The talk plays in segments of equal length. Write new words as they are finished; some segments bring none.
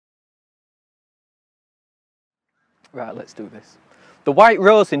Right, let's do this. The White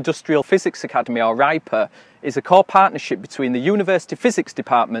Rose Industrial Physics Academy, or RIPA, is a core partnership between the University Physics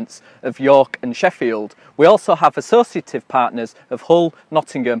Departments of York and Sheffield. We also have associative partners of Hull,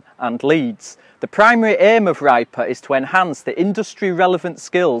 Nottingham and Leeds. The primary aim of RIPA is to enhance the industry-relevant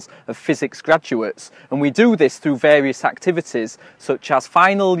skills of physics graduates, and we do this through various activities such as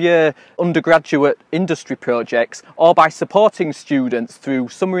final year undergraduate industry projects, or by supporting students through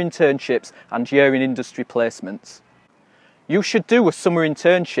summer internships and year in industry placements. You should do a summer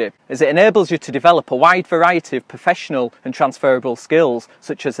internship as it enables you to develop a wide variety of professional and transferable skills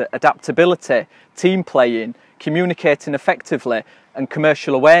such as adaptability, team playing, communicating effectively and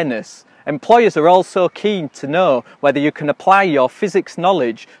commercial awareness. Employers are also keen to know whether you can apply your physics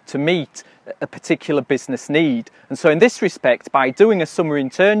knowledge to meet a particular business need. And so in this respect, by doing a summer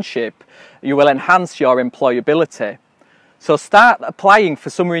internship, you will enhance your employability. So start applying for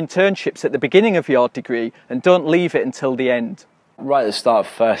summer internships at the beginning of your degree and don't leave it until the end. Right at the start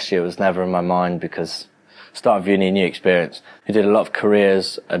of first year was never in my mind because start of uni, new experience. We did a lot of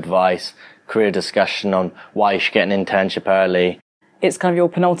careers advice, career discussion on why you should get an internship early. It's kind of your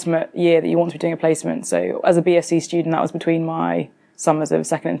penultimate year that you want to be doing a placement. So as a BSc student, that was between my summers of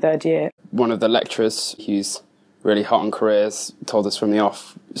second and third year. One of the lecturers, who's really hot on careers, told us from the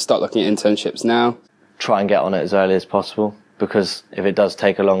off, start looking at internships now. Try and get on it as early as possible, because if it does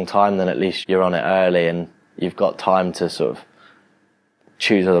take a long time, then at least you're on it early and you've got time to sort of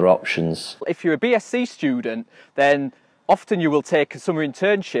choose other options. If you're a BSc student, then often you will take a summer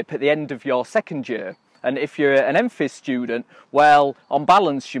internship at the end of your second year. And if you're an MPhil student, well, on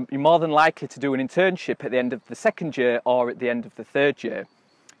balance, you're more than likely to do an internship at the end of the second year or at the end of the third year.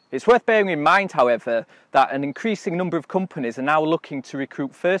 It's worth bearing in mind, however, that an increasing number of companies are now looking to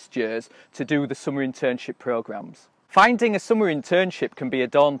recruit first years to do the summer internship programmes. Finding a summer internship can be a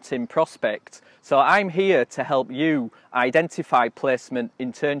daunting prospect, so I'm here to help you identify placement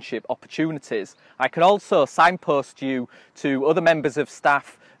internship opportunities. I can also signpost you to other members of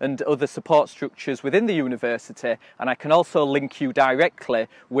staff and other support structures within the university, and I can also link you directly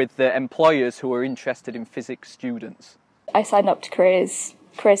with the employers who are interested in physics students. I signed up to career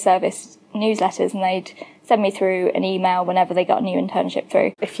service newsletters and they'd send me through an email whenever they got a new internship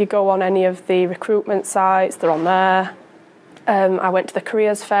through. If you go on any of the recruitment sites, they're on there. I went to the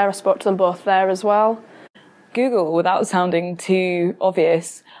careers fair, I spoke to them both there as well. Google, without sounding too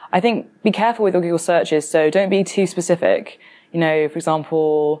obvious, I think be careful with your Google searches, so don't be too specific. You know, for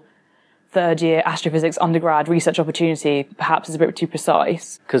example, third year astrophysics undergrad research opportunity perhaps is a bit too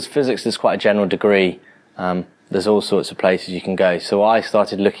precise. Because physics is quite a general degree, there's all sorts of places you can go. So I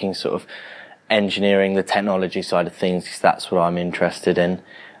started looking sort of engineering, the technology side of things, because that's what I'm interested in.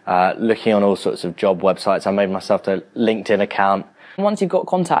 Looking on all sorts of job websites. I made myself a LinkedIn account. Once you've got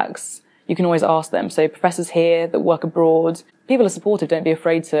contacts, you can always ask them. So professors here that work abroad, people are supportive, don't be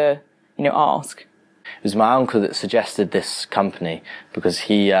afraid to, ask. It was my uncle that suggested this company because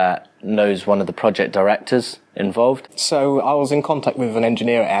he knows one of the project directors involved. So I was in contact with an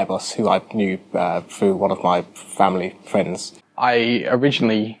engineer at Airbus who I knew through one of my family friends. I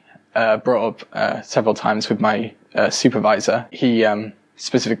originally brought up several times with my supervisor. He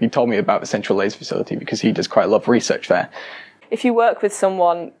specifically told me about the Central Laser facility because he does quite a lot of research there. If you work with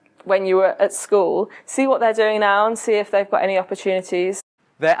someone when you were at school, see what they're doing now and see if they've got any opportunities.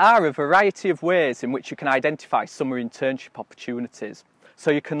 There are a variety of ways in which you can identify summer internship opportunities. So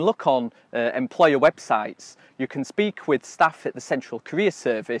you can look on employer websites, you can speak with staff at the Central Career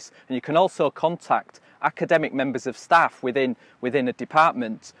Service, and you can also contact academic members of staff within a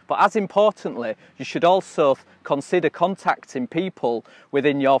department. But as importantly, you should also consider contacting people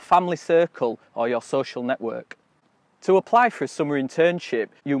within your family circle or your social network. To apply for a summer internship,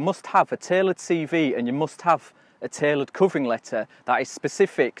 you must have a tailored CV and you must have a tailored covering letter that is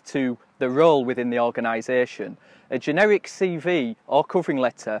specific to the role within the organisation. A generic CV or covering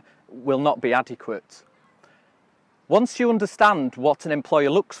letter will not be adequate. Once you understand what an employer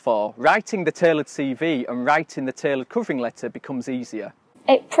looks for, writing the tailored CV and writing the tailored covering letter becomes easier.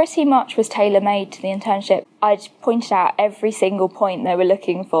 It pretty much was tailor-made to the internship. I'd pointed out every single point they were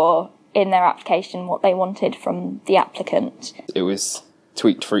looking for in their application, what they wanted from the applicant. It was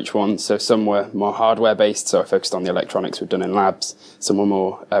tweaked for each one, so some were more hardware based, so I focused on the electronics we'd done in labs. Some were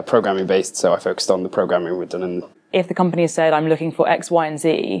more programming based, so I focused on the programming we'd done in. If the company has said, I'm looking for X, Y, and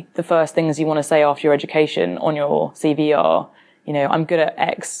Z, the first things you want to say after your education on your CV are, I'm good at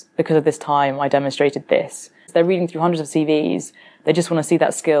X because of this time I demonstrated this. They're reading through hundreds of CVs. They just want to see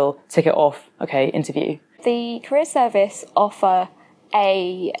that skill, tick it off, okay, interview. The career service offer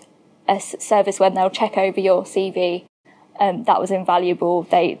a service when they'll check over your CV. That was invaluable.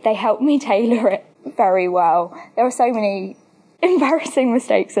 They helped me tailor it very well. There are so many embarrassing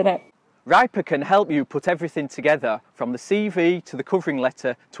mistakes in it. RIPA can help you put everything together, from the CV to the covering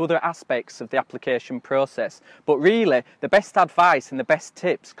letter to other aspects of the application process. But really, the best advice and the best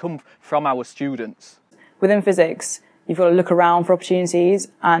tips come from our students. Within physics, you've got to look around for opportunities,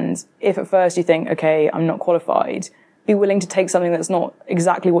 and if at first you think, okay, I'm not qualified, be willing to take something that's not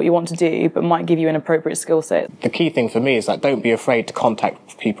exactly what you want to do, but might give you an appropriate skill set. The key thing for me is that don't be afraid to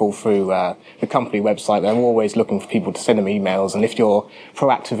contact people through the company website. They're always looking for people to send them emails, and if you're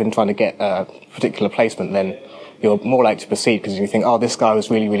proactive in trying to get a particular placement, then you're more likely to proceed because you think, oh, this guy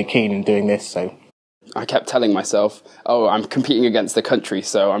was really, really keen in doing this. So I kept telling myself, oh, I'm competing against the country,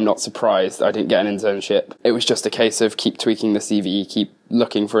 so I'm not surprised I didn't get an internship. It was just a case of keep tweaking the CV, keep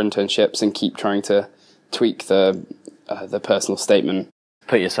looking for internships, and keep trying to tweak the personal statement.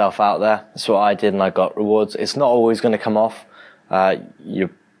 Put yourself out there. That's what I did, and I got rewards. It's not always going to come off. A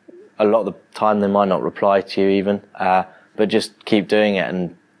lot of the time they might not reply to you even, but just keep doing it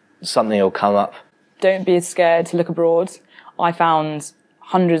and something will come up. Don't be scared to look abroad. I found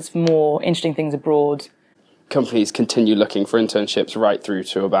hundreds more interesting things abroad. Companies continue looking for internships right through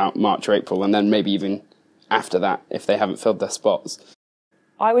to about March or April, and then maybe even after that if they haven't filled their spots.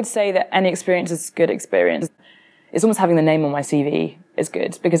 I would say that any experience is good experience. It's almost having the name on my CV is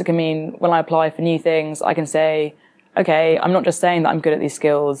good, because it can mean when I apply for new things, I can say, okay, I'm not just saying that I'm good at these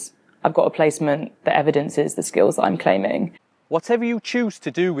skills, I've got a placement that evidences the skills that I'm claiming. Whatever you choose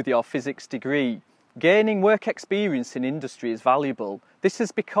to do with your physics degree, gaining work experience in industry is valuable. This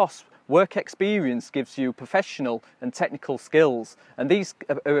is because work experience gives you professional and technical skills, and these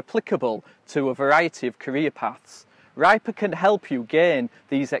are applicable to a variety of career paths. RIPA can help you gain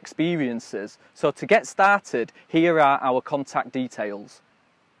these experiences, so to get started, here are our contact details.